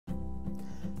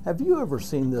Have you ever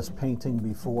seen this painting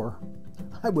before?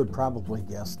 I would probably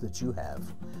guess that you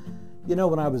have. You know,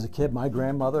 when I was a kid, my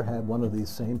grandmother had one of these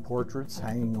same portraits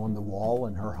hanging on the wall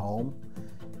in her home.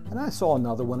 And I saw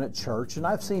another one at church, and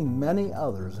I've seen many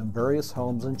others in various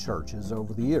homes and churches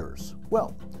over the years.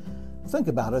 Well, think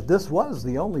about it. This was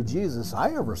the only Jesus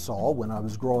I ever saw when I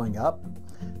was growing up.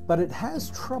 But it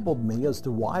has troubled me as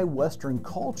to why Western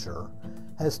culture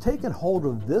has taken hold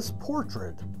of this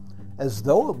portrait as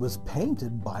though it was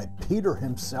painted by Peter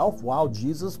himself while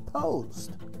Jesus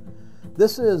posed.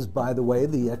 This is, by the way,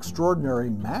 the extraordinary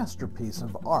masterpiece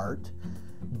of art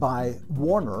by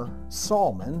Warner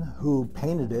Sallman, who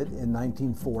painted it in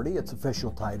 1940. Its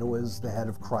official title is The Head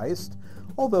of Christ,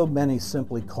 although many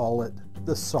simply call it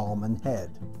the Sallman Head.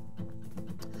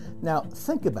 Now,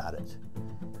 think about it.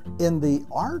 In the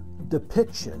art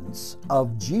depictions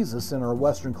of Jesus in our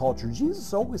Western culture,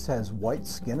 Jesus always has white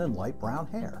skin and light brown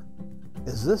hair.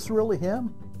 Is this really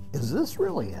him? Is this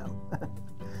really him?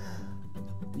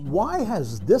 Why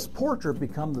has this portrait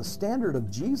become the standard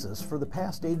of Jesus for the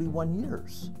past 81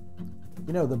 years?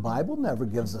 You know, the Bible never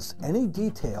gives us any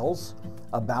details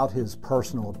about his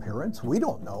personal appearance. We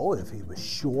don't know if he was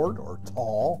short or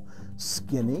tall,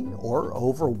 skinny or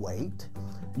overweight,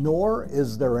 nor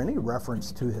is there any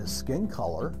reference to his skin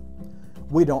color.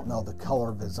 We don't know the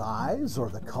color of his eyes or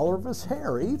the color of his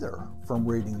hair either from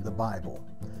reading the Bible.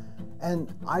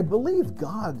 And I believe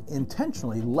God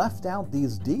intentionally left out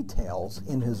these details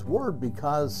in his word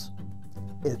because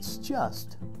it's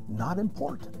just not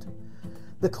important.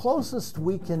 The closest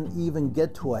we can even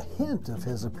get to a hint of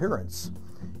his appearance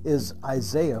is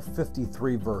Isaiah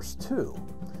 53 verse 2.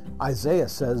 Isaiah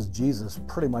says Jesus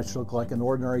pretty much looked like an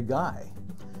ordinary guy.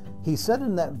 He said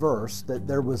in that verse that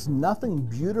there was nothing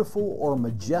beautiful or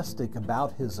majestic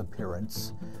about his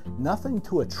appearance, nothing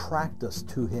to attract us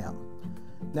to him.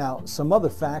 Now, some other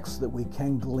facts that we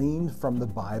can glean from the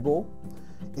Bible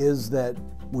is that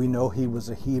we know he was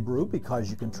a Hebrew because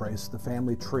you can trace the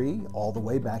family tree all the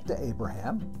way back to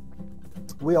Abraham.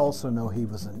 We also know he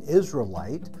was an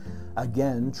Israelite,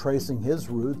 again tracing his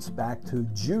roots back to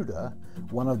Judah,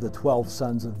 one of the 12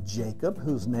 sons of Jacob,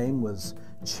 whose name was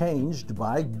changed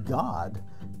by God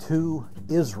to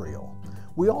Israel.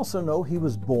 We also know he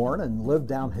was born and lived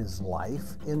down his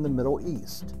life in the Middle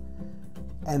East.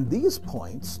 And these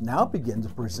points now begin to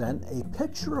present a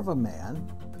picture of a man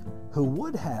who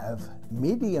would have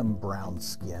medium brown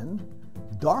skin,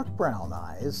 dark brown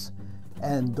eyes,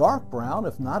 and dark brown,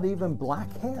 if not even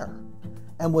black hair.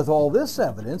 And with all this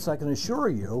evidence, I can assure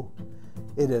you,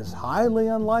 it is highly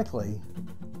unlikely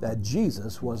that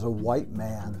Jesus was a white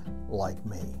man like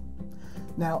me.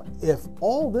 Now, if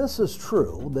all this is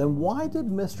true, then why did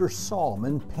Mr.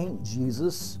 Sallman paint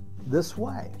Jesus this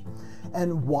way?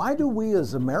 And why do we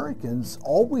as Americans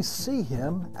always see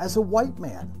him as a white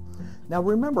man? Now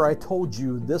remember, I told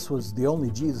you this was the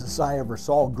only Jesus I ever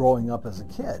saw growing up as a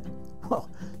kid. Well,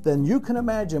 then you can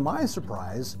imagine my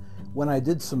surprise when I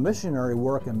did some missionary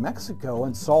work in Mexico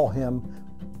and saw him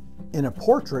in a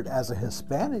portrait as a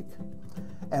Hispanic.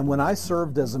 And when I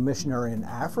served as a missionary in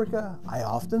Africa, I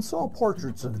often saw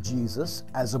portraits of Jesus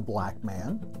as a black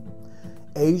man.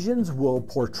 Asians will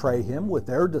portray him with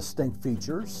their distinct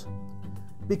features,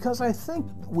 because I think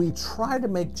we try to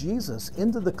make Jesus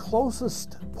into the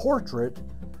closest portrait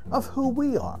of who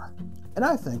we are. And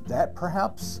I think that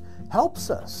perhaps helps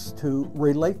us to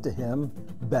relate to him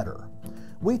better.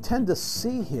 We tend to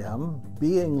see him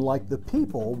being like the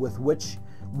people with which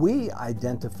we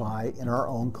identify in our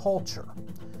own culture.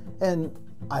 And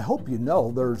I hope you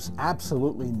know there's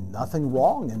absolutely nothing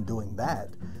wrong in doing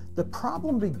that. The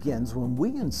problem begins when we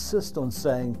insist on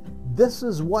saying, this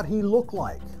is what he looked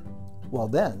like. Well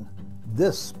then,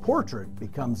 this portrait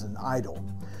becomes an idol.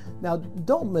 Now,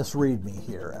 don't misread me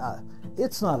here.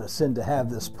 It's not a sin to have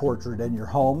this portrait in your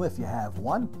home if you have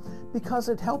one, because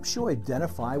it helps you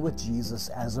identify with Jesus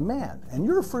as a man. And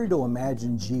you're free to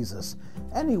imagine Jesus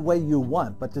any way you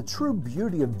want, but the true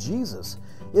beauty of Jesus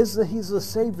is that he's the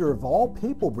Savior of all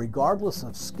people, regardless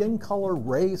of skin color,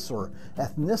 race, or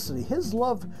ethnicity. His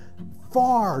love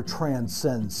far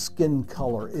transcends skin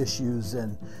color issues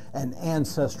and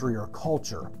ancestry or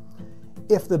culture.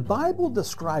 If the Bible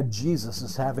described Jesus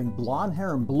as having blonde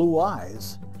hair and blue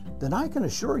eyes, then I can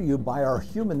assure you by our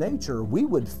human nature, we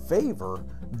would favor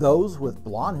those with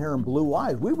blonde hair and blue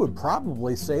eyes. We would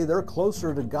probably say they're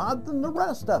closer to God than the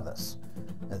rest of us.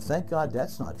 And thank God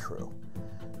that's not true.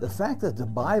 The fact that the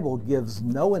Bible gives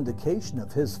no indication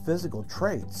of his physical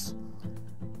traits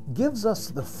gives us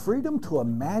the freedom to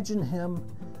imagine him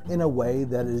in a way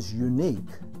that is unique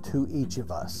to each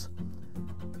of us.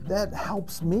 That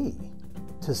helps me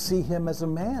to see him as a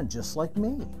man just like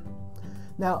me.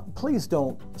 Now, please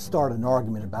don't start an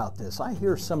argument about this. I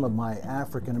hear some of my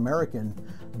African American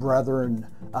brethren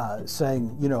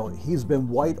saying, he's been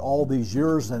white all these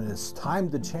years and it's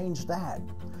time to change that.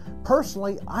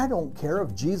 Personally, I don't care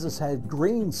if Jesus had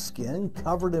green skin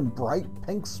covered in bright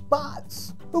pink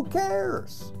spots. Who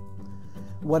cares?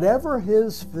 Whatever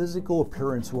his physical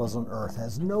appearance was on earth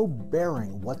has no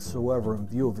bearing whatsoever in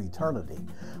view of eternity.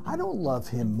 I don't love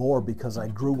him more because I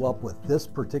grew up with this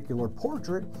particular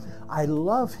portrait. I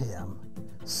love him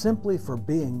simply for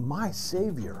being my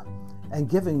Savior and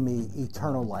giving me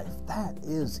eternal life. That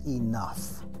is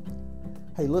enough.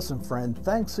 Hey, listen, friend,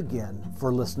 thanks again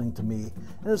for listening to me.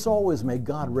 And as always, may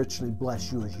God richly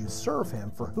bless you as you serve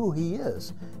him for who he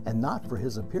is and not for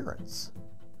his appearance.